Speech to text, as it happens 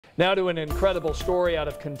Now to an incredible story out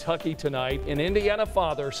of Kentucky tonight. An Indiana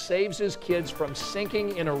father saves his kids from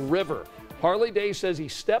sinking in a river. Harley Day says he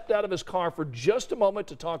stepped out of his car for just a moment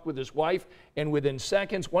to talk with his wife, and within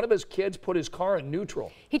seconds, one of his kids put his car in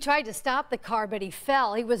neutral. He tried to stop the car, but he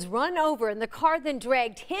fell. He was run over, and the car then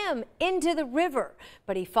dragged him into the river.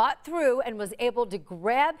 But he fought through and was able to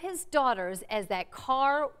grab his daughters as that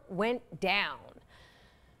car went down.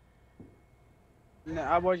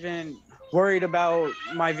 I wasn't worried about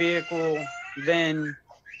my vehicle then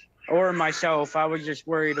or myself. I was just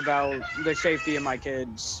worried about the safety of my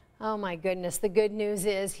kids. Oh my goodness. The good news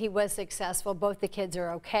is he was successful. Both the kids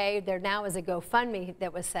are okay. There now is a GoFundMe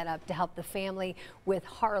that was set up to help the family with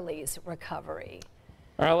Harley's recovery.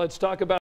 All right, let's talk about